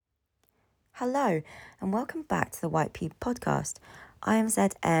Hello, and welcome back to the White Pew podcast. I am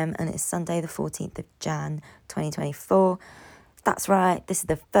ZM, and it's Sunday, the 14th of Jan, 2024. That's right, this is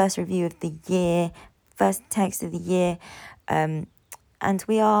the first review of the year, first text of the year, and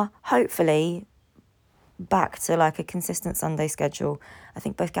we are hopefully back to like a consistent Sunday schedule. I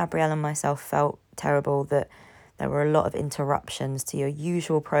think both Gabrielle and myself felt terrible that there were a lot of interruptions to your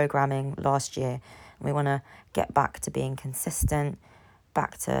usual programming last year, and we want to get back to being consistent,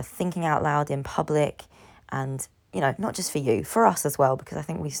 back to thinking out loud in public, and, you know, not just for you, for us as well, because I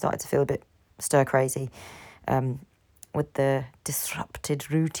think we started to feel a bit stir crazy with the disrupted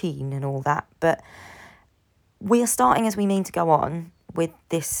routine and all that. But we are starting as we mean to go on with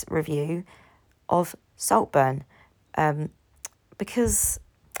this review of Saltburn, because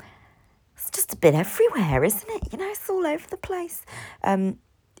it's just a bit everywhere, isn't it? You know, it's all over the place.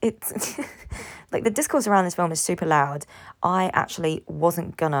 It's like the discourse around this film is super loud. I actually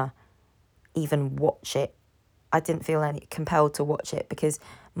wasn't gonna even watch it. I didn't feel any compelled to watch it because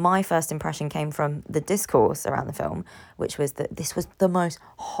my first impression came from the discourse around the film, which was that this was the most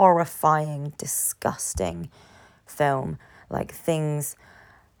horrifying, disgusting film. Like, things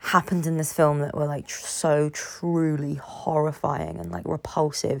happened in this film that were like so truly horrifying and like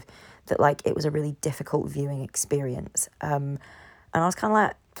repulsive that like it was a really difficult viewing experience. And I was kind of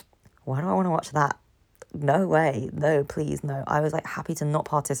like, why do I want to watch that? No way. No, please, no. I was like happy to not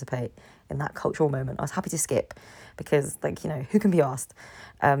participate in that cultural moment. I was happy to skip because, like, you know, who can be asked?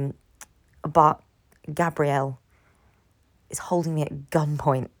 But Gabrielle is holding me at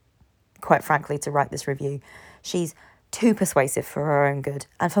gunpoint, quite frankly, to write this review. She's too persuasive for her own good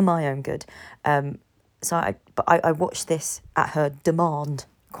and for my own good. So I watched this at her demand,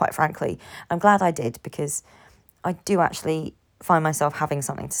 quite frankly. I'm glad I did because I do actually find myself having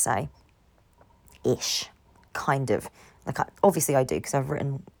something to say. Ish. Kind of. Like, obviously I do because I've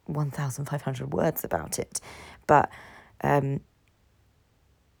written 1,500 words about it. But I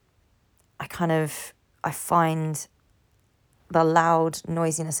find the loud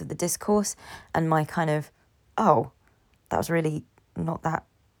noisiness of the discourse and my kind of, oh, that was really not that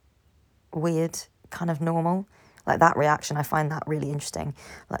weird, kind of normal. Like, that reaction, I find that really interesting.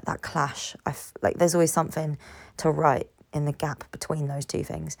 Like, that clash. Like, there's always something to write in the gap between those two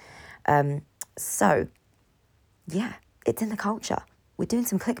things. So, yeah, it's in the culture. We're doing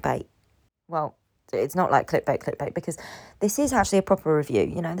some clickbait. Well, it's not like clickbait, because this is actually a proper review.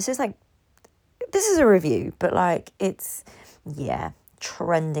 You know, this is a review, but like it's, yeah,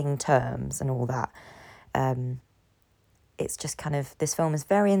 trending terms and all that. It's just kind of, this film is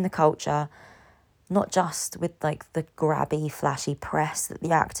very in the culture, not just with like the grabby, flashy press that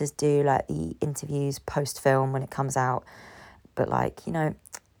the actors do, like the interviews post-film when it comes out, but like, you know,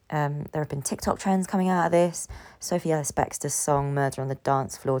 there have been TikTok trends coming out of this. Sophie Ellis Bextor's song Murder on the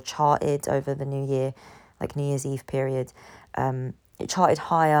Dance Floor charted over the New Year's Eve period. It charted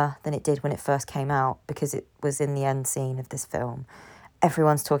higher than it did when it first came out because it was in the end scene of this film.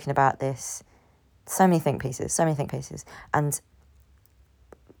 Everyone's talking about this. So many think pieces. And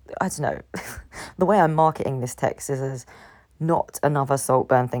I don't know, the way I'm marketing this text is as not another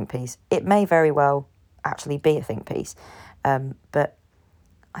Saltburn think piece. It may very well actually be a think piece, but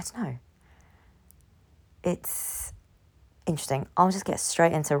I don't know. It's interesting. I'll just get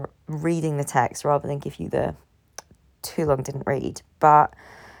straight into reading the text rather than give you the too long didn't read. But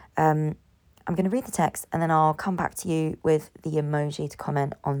I'm going to read the text and then I'll come back to you with the emoji to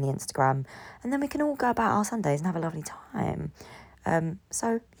comment on the Instagram. And then we can all go about our Sundays and have a lovely time.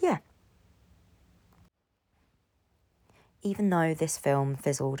 So, yeah. Even though this film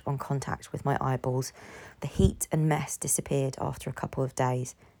fizzled on contact with my eyeballs, the heat and mess disappeared after a couple of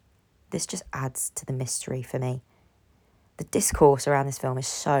days. This just adds to the mystery for me. The discourse around this film is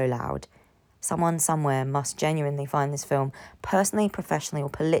so loud. Someone somewhere must genuinely find this film personally, professionally, or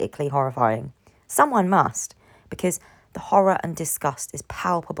politically horrifying. Someone must, because the horror and disgust is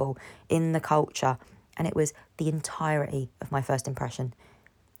palpable in the culture, and it was the entirety of my first impression.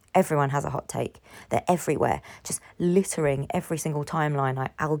 Everyone has a hot take. They're everywhere, just littering every single timeline I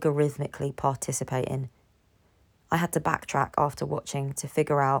algorithmically participate in. I had to backtrack after watching to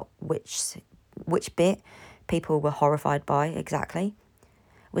figure out which bit people were horrified by exactly.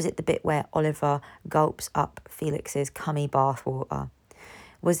 Was it the bit where Oliver gulps up Felix's cummy bathwater?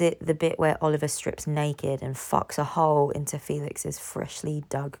 Was it the bit where Oliver strips naked and fucks a hole into Felix's freshly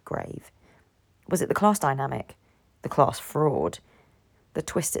dug grave? Was it the class dynamic? The class fraud? The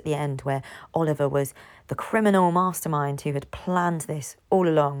twist at the end where Oliver was the criminal mastermind who had planned this all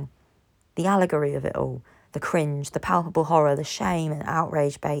along? The allegory of it all? The cringe, the palpable horror, the shame and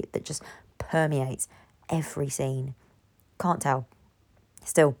outrage bait that just permeates every scene? Can't tell.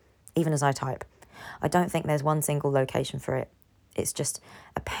 Still, even as I type. I don't think there's one single location for it. It's just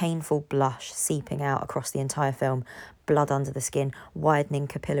a painful blush seeping out across the entire film, blood under the skin, widening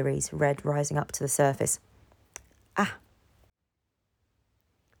capillaries, red rising up to the surface.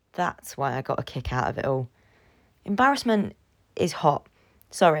 That's why I got a kick out of it all. Embarrassment is hot.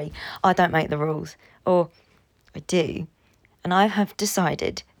 Sorry, I don't make the rules. Or I do. And I have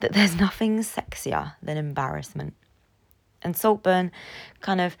decided that there's nothing sexier than embarrassment. And Saltburn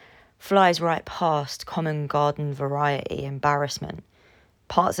kind of flies right past common garden variety embarrassment.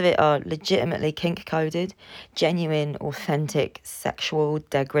 Parts of it are legitimately kink-coded, genuine, authentic sexual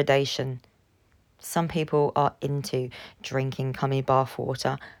degradation. Some people are into drinking cummy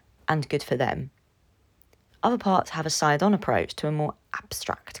bathwater, and good for them. Other parts have a side-on approach to a more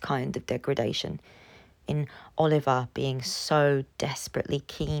abstract kind of degradation. In Oliver being so desperately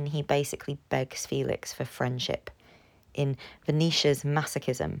keen, he basically begs Felix for friendship. In Venetia's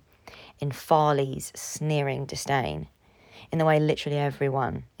masochism. In Farley's sneering disdain. In the way literally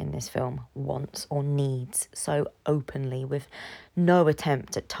everyone in this film wants or needs so openly, with no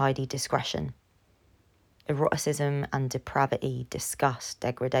attempt at tidy discretion. Eroticism and depravity, disgust,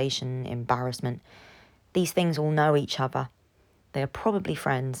 degradation, embarrassment. These things all know each other. They are probably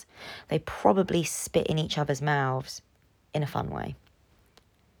friends. They probably spit in each other's mouths in a fun way.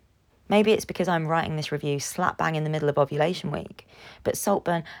 Maybe it's because I'm writing this review slap bang in the middle of ovulation week, but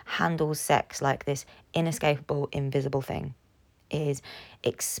Saltburn handles sex like this inescapable, invisible thing. It is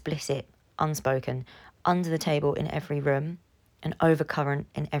explicit, unspoken, under the table in every room, an overcurrent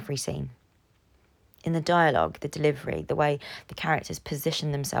in every scene. In the dialogue, the delivery, the way the characters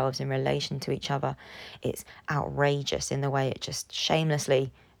position themselves in relation to each other, it's outrageous in the way it just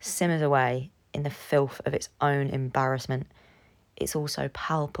shamelessly simmers away in the filth of its own embarrassment. It's also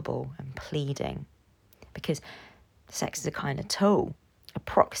palpable and pleading, because sex is a kind of tool, a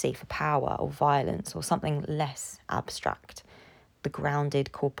proxy for power or violence or something less abstract, the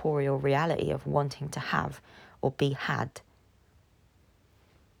grounded corporeal reality of wanting to have or be had.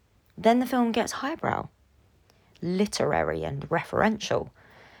 Then the film gets highbrow, literary and referential,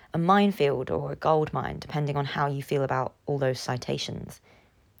 a minefield or a goldmine, depending on how you feel about all those citations.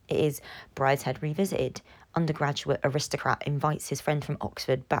 It is Brideshead Revisited. Undergraduate aristocrat invites his friend from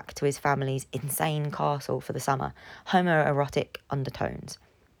Oxford back to his family's insane castle for the summer. Homoerotic undertones.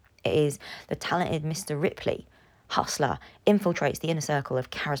 It is the talented Mr. Ripley. Hustler infiltrates the inner circle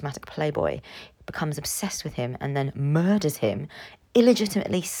of charismatic playboy, becomes obsessed with him and then murders him,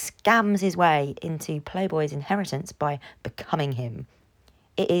 illegitimately scams his way into Playboy's inheritance by becoming him.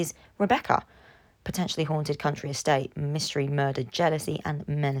 It is Rebecca, potentially haunted country estate, mystery, murder, jealousy, and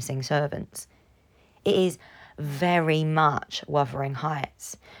menacing servants. It is very much Wuthering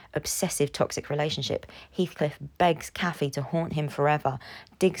Heights, obsessive toxic relationship. Heathcliff begs Kathy to haunt him forever,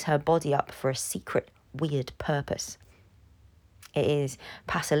 digs her body up for a secret, weird purpose. It is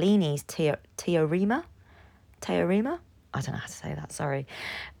Pasolini's Teorema? I don't know how to say that, sorry.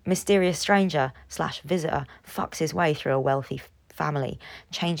 Mysterious stranger / visitor fucks his way through a wealthy family,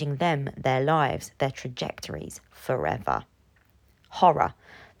 changing them, their lives, their trajectories forever. Horror,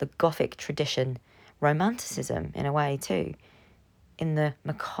 the Gothic tradition, romanticism in a way too, in the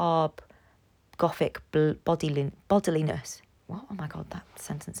macabre Gothic bodiliness. What? Oh my God, that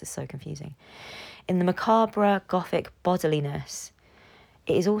sentence is so confusing. In the macabre Gothic bodiliness,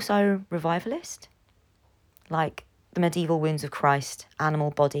 it is also revivalist, like the medieval wounds of Christ, animal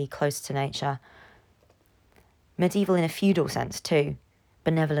body close to nature. Medieval in a feudal sense too.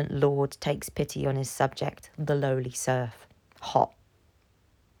 Benevolent lord takes pity on his subject, the lowly serf. Hot.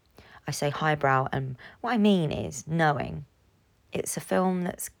 I say highbrow, and what I mean is knowing. It's a film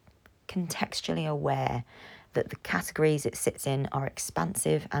that's contextually aware that the categories it sits in are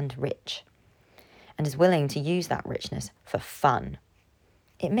expansive and rich, and is willing to use that richness for fun.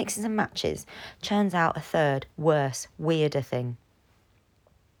 It mixes and matches, churns out a third, worse, weirder thing.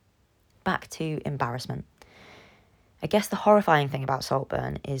 Back to embarrassment. I guess the horrifying thing about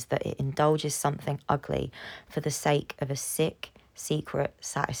Saltburn is that it indulges something ugly for the sake of a sick, secret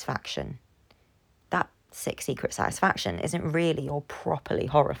satisfaction. That sick, secret satisfaction isn't really or properly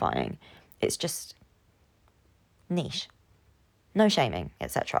horrifying. It's just niche. No shaming,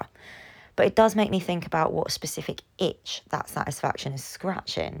 etc. But it does make me think about what specific itch that satisfaction is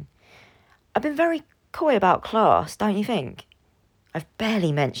scratching. I've been very coy about class, don't you think? I've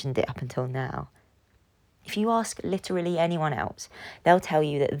barely mentioned it up until now. If you ask literally anyone else, they'll tell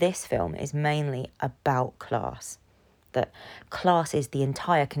you that this film is mainly about class. That class is the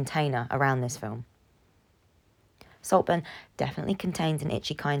entire container around this film. Saltburn definitely contains an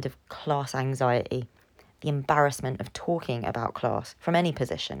itchy kind of class anxiety, the embarrassment of talking about class from any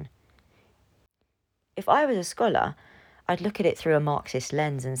position. If I was a scholar, I'd look at it through a Marxist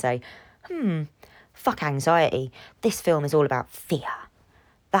lens and say, fuck anxiety. This film is all about fear.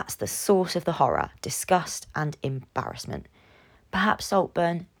 That's the source of the horror, disgust and embarrassment. Perhaps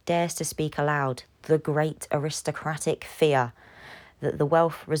Saltburn dares to speak aloud the great aristocratic fear that the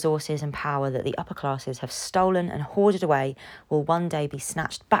wealth, resources and power that the upper classes have stolen and hoarded away will one day be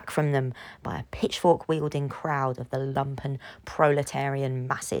snatched back from them by a pitchfork-wielding crowd of the lumpen proletarian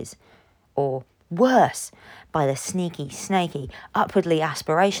masses. Or, worse, by the sneaky, snaky, upwardly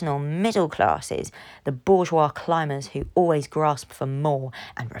aspirational middle classes, the bourgeois climbers who always grasp for more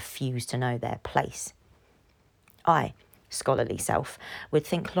and refuse to know their place. I, scholarly self, would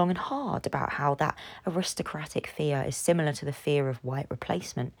think long and hard about how that aristocratic fear is similar to the fear of white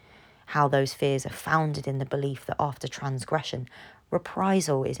replacement, how those fears are founded in the belief that after transgression,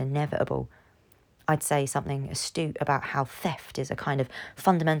 reprisal is inevitable. I'd say something astute about how theft is a kind of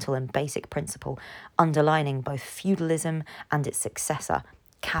fundamental and basic principle underlining both feudalism and its successor,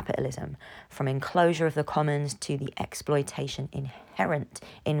 capitalism, from enclosure of the commons to the exploitation inherent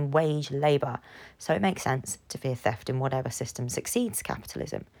in wage labour. So it makes sense to fear theft in whatever system succeeds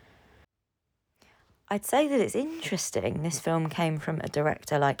capitalism. I'd say that it's interesting this film came from a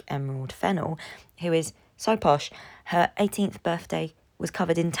director like Emerald Fennell, who is so posh, her 18th birthday was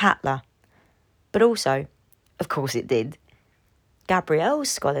covered in Tatler. But also, of course it did. Gabrielle's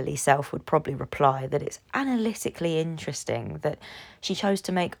scholarly self would probably reply that it's analytically interesting that she chose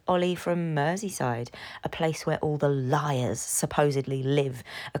to make Ollie from Merseyside, a place where all the liars supposedly live,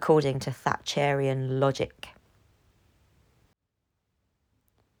 according to Thatcherian logic.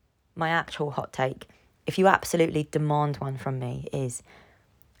 My actual hot take, if you absolutely demand one from me, is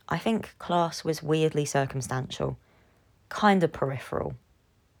I think class was weirdly circumstantial, kind of peripheral.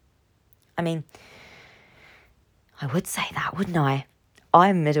 I mean, I would say that, wouldn't I?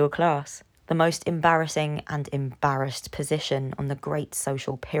 I'm middle class, the most embarrassing and embarrassed position on the great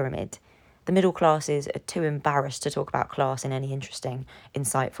social pyramid. The middle classes are too embarrassed to talk about class in any interesting,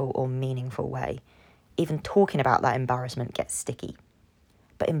 insightful or meaningful way. Even talking about that embarrassment gets sticky.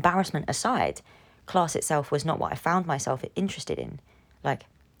 But embarrassment aside, class itself was not what I found myself interested in. Like,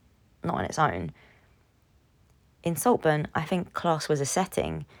 not on its own. In Saltburn, I think class was a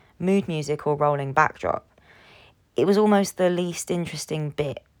setting, mood music or rolling backdrop. It was almost the least interesting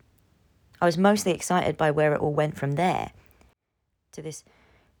bit. I was mostly excited by where it all went from there, to this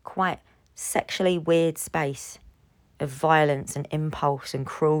quite sexually weird space of violence and impulse and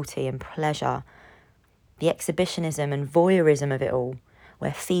cruelty and pleasure, the exhibitionism and voyeurism of it all,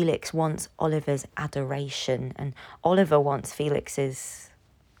 where Felix wants Oliver's adoration and Oliver wants Felix's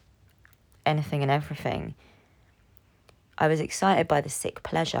anything and everything. I was excited by the sick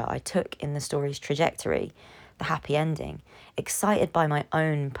pleasure I took in the story's trajectory, the happy ending, excited by my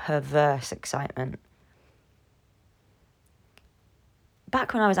own perverse excitement.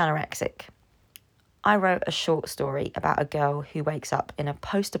 Back when I was anorexic, I wrote a short story about a girl who wakes up in a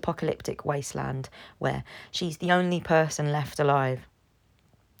post-apocalyptic wasteland where she's the only person left alive.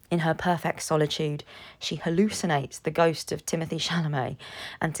 In her perfect solitude, she hallucinates the ghost of Timothée Chalamet,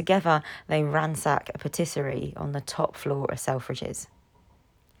 and together they ransack a patisserie on the top floor of Selfridges.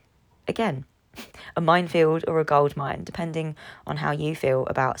 Again, a minefield or a gold mine, depending on how you feel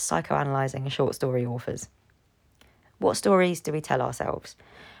about psychoanalyzing short story authors. What stories do we tell ourselves?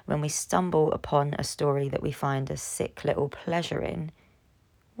 When we stumble upon a story that we find a sick little pleasure in,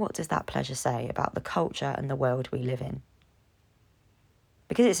 what does that pleasure say about the culture and the world we live in?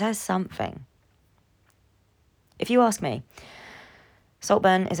 Because it says something. If you ask me,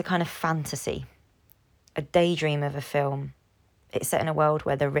 Saltburn is a kind of fantasy, a daydream of a film. It's set in a world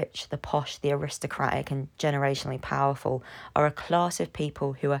where the rich, the posh, the aristocratic and generationally powerful are a class of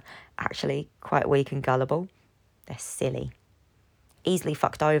people who are actually quite weak and gullible. They're silly. Easily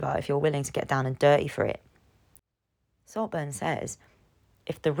fucked over if you're willing to get down and dirty for it. Saltburn says,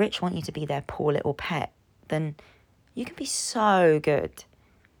 if the rich want you to be their poor little pet, then you can be so good.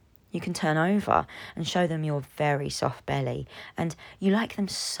 You can turn over and show them your very soft belly, and you like them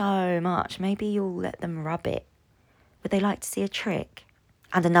so much, maybe you'll let them rub it. Would they like to see a trick?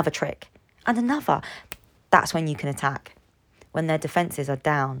 And another trick. And another. That's when you can attack. When their defences are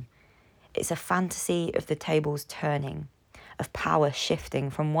down. It's a fantasy of the tables turning, of power shifting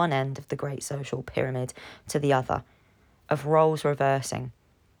from one end of the great social pyramid to the other, of roles reversing.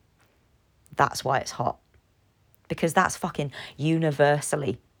 That's why it's hot. Because that's fucking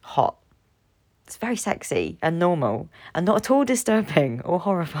universally hot. It's very sexy and normal and not at all disturbing or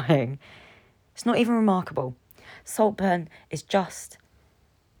horrifying. It's not even remarkable. Saltburn is just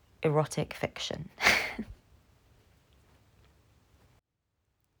erotic fiction.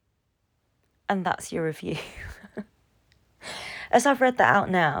 And that's your review. As I've read that out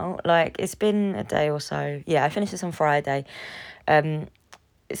now, like, it's been a day or so. Yeah, I finished this on Friday. So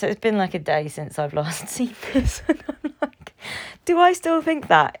it's been like a day since I've last seen this. And I'm like, do I still think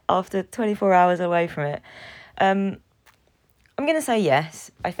that after 24 hours away from it? I'm going to say yes.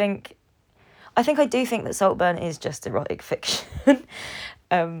 I do think that Saltburn is just erotic fiction.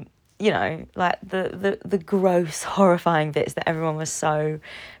 You know, like the gross, horrifying bits that everyone was so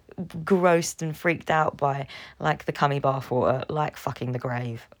grossed and freaked out by, like the cummy bathwater, like fucking the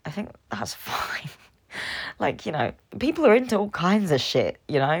grave. I think that's fine. Like, you know, people are into all kinds of shit,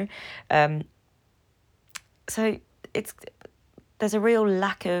 you know? So there's a real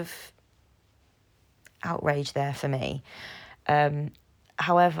lack of outrage there for me.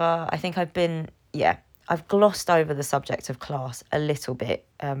 However, I think I've glossed over the subject of class a little bit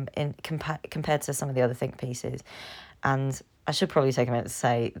compared to some of the other think pieces. And I should probably take a minute to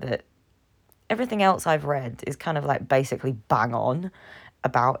say that everything else I've read is kind of like basically bang on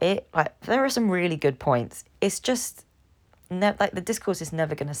about it. Like, there are some really good points. It's just like the discourse is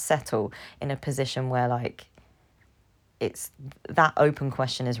never going to settle in a position where like it's that open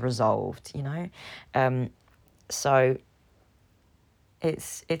question is resolved, you know? So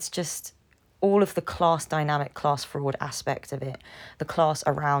it's just all of the class dynamic, class fraud aspect of it, the class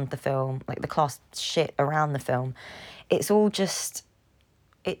around the film, like the class shit around the film. It's all just,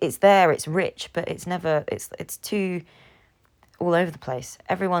 it's there, it's rich, but it's never, it's too all over the place.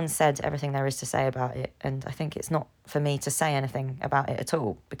 Everyone said everything there is to say about it, and I think it's not for me to say anything about it at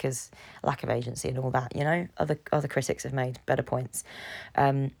all because lack of agency and all that, you know. Other critics have made better points.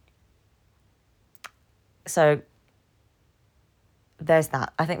 So there's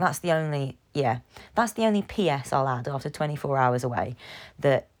that. I think that's the only PS I'll add after 24 hours away,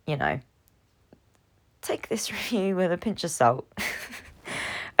 that, you know, take this review with a pinch of salt.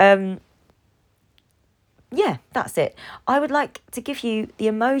 Yeah, that's it. I would like to give you the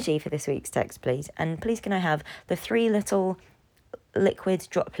emoji for this week's text, please. And please can I have the 3 little liquid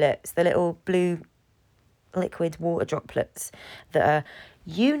droplets, the little blue liquid water droplets that are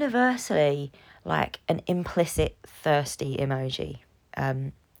universally like an implicit thirsty emoji.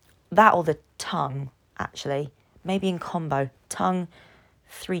 That or the tongue, actually. Maybe in combo. Tongue,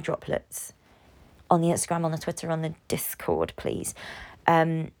 3 droplets. On the Instagram, on the Twitter, on the Discord, please.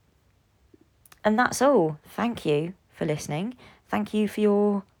 And that's all. Thank you for listening. Thank you for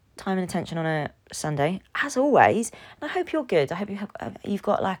your time and attention on a Sunday, as always. And I hope you're good. I hope you've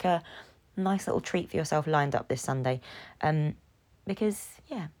got like a nice little treat for yourself lined up this Sunday. Because,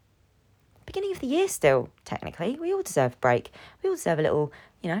 yeah, beginning of the year still, technically. We all deserve a break. We all deserve a little,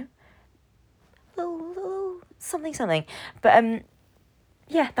 you know, little something. But,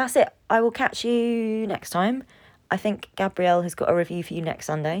 yeah, that's it. I will catch you next time. I think Gabrielle has got a review for you next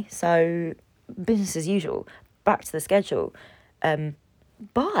Sunday. So business as usual. Back to the schedule.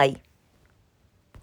 Bye.